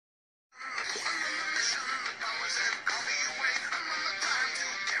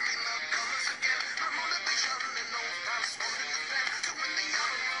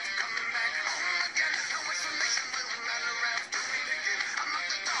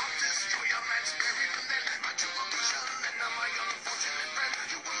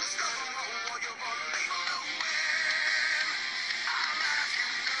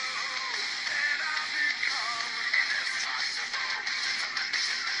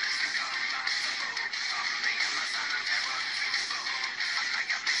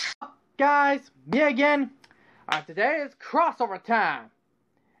guys? Me again. Today is crossover time.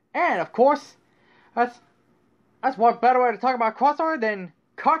 And of course, that's what better way to talk about crossover than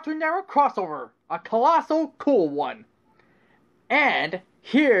Cartoon Network crossover. A colossal cool one. And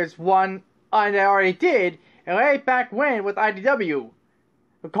here's one I already did way back when with IDW.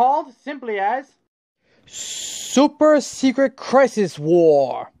 Called simply as Super Secret Crisis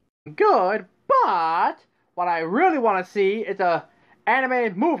War. Good, but what I really want to see is a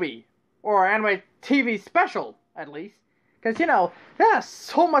animated movie, or animated TV special, at least. Because, you know, that has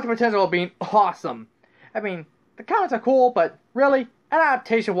so much potential of being awesome. I mean, the comics are cool, but really,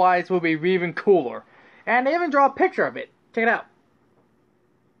 adaptation-wise would be even cooler. And they even draw a picture of it. Check it out.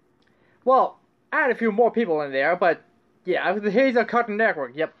 Well, I had a few more people in there, but yeah, here's a Cartoon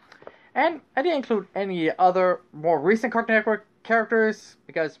Network, yep. And I didn't include any other more recent Cartoon Network characters,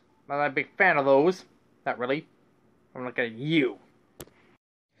 because I'm not a big fan of those. Not really. I'm looking at you.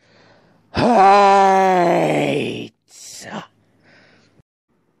 Hate.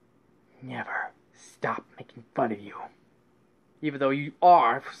 Never stop making fun of you. Even though you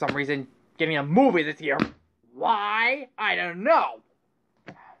are, for some reason, getting a movie this year. Why? I don't know.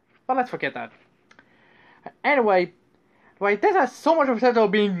 But let's forget that. Anyway, this has so much potential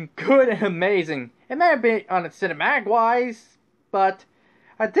of being good and amazing. It may be on the cinematic wise, but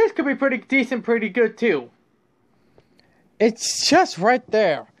this could be pretty decent, pretty good too. It's just right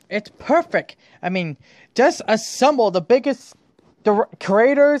there. It's perfect. I mean, just assemble the biggest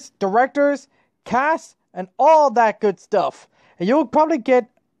creators, directors, cast, and all that good stuff. And you'll probably get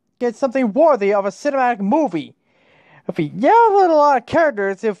something worthy of a cinematic movie. With a lot of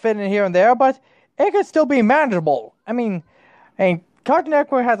characters to fit in here and there, but it could still be manageable. I mean, Cartoon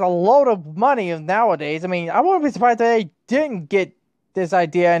Network has a load of money nowadays. I mean, I wouldn't be surprised if they didn't get this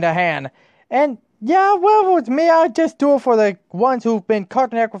idea into hand. And yeah, well, if it was me, I'd just do it for the ones who've been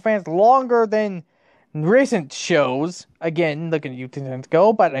Cartoon Network fans longer than recent shows. Again, looking at you 10 minutes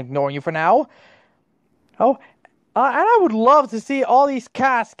ago, but ignoring you for now. And I would love to see all these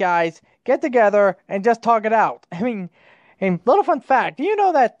cast guys get together and just talk it out. I mean, little fun fact, do you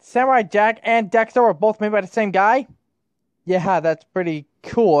know that Samurai Jack and Dexter were both made by the same guy? Yeah, that's pretty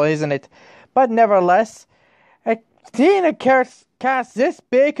cool, isn't it? But nevertheless, seeing a cast this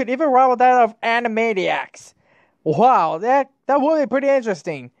big could even rival that of Animaniacs. Wow, that would be pretty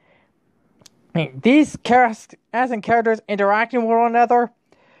interesting. I mean, these cast and characters interacting with one another,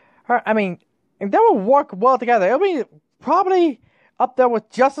 I mean, they would work well together. It'll be probably up there with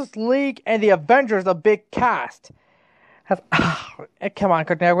Justice League and the Avengers, a big cast. Come on,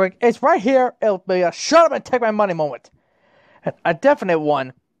 Cartoon Network. It's right here. It'll be a shut up and take my money moment. A definite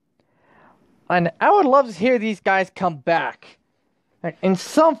one. And I would love to hear these guys come back. In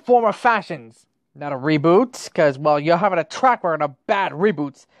some form or fashions. Not a reboot, because, well, you're having a track record of bad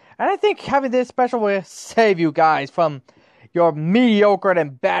reboots. And I think having this special will save you guys from your mediocre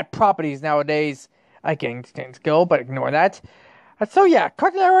and bad properties nowadays. I can go, but ignore that. So yeah,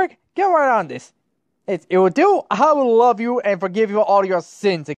 Cartoon Network, get right on this. It will do. I will love you and forgive you all your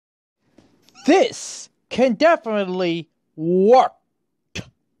sins. This can definitely work.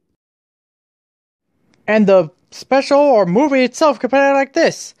 And the special or movie itself could play like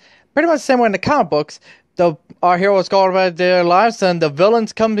this. Pretty much the same way in the comic books. Our heroes go about their lives and the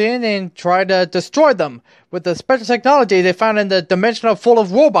villains come in and try to destroy them with the special technology they found in the dimension full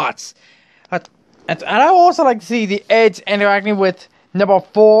of robots. And I also like to see the Edge interacting with number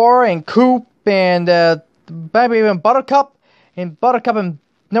 4 and Coop and maybe even Buttercup. And Buttercup and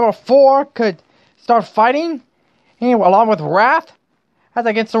number 4 could start fighting along with Wrath as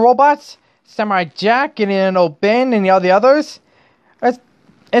against the robots. Samurai Jack and Ben and all the others.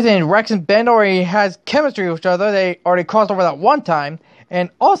 As in Rex and Ben already has chemistry with each other. They already crossed over that one time. And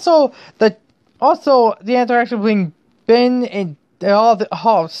also the interaction between Ben and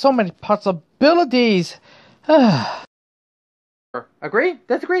so many possibilities. Agree?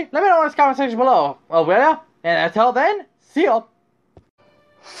 Disagree? Let me know in the comment section below. Well, will ya? And until then, see ya.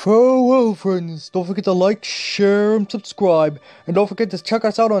 Farewell, friends. Don't forget to like, share, and subscribe. And don't forget to check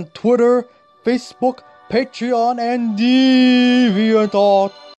us out on Twitter, Facebook, Patreon, and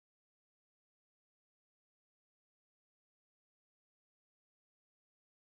DeviantArt.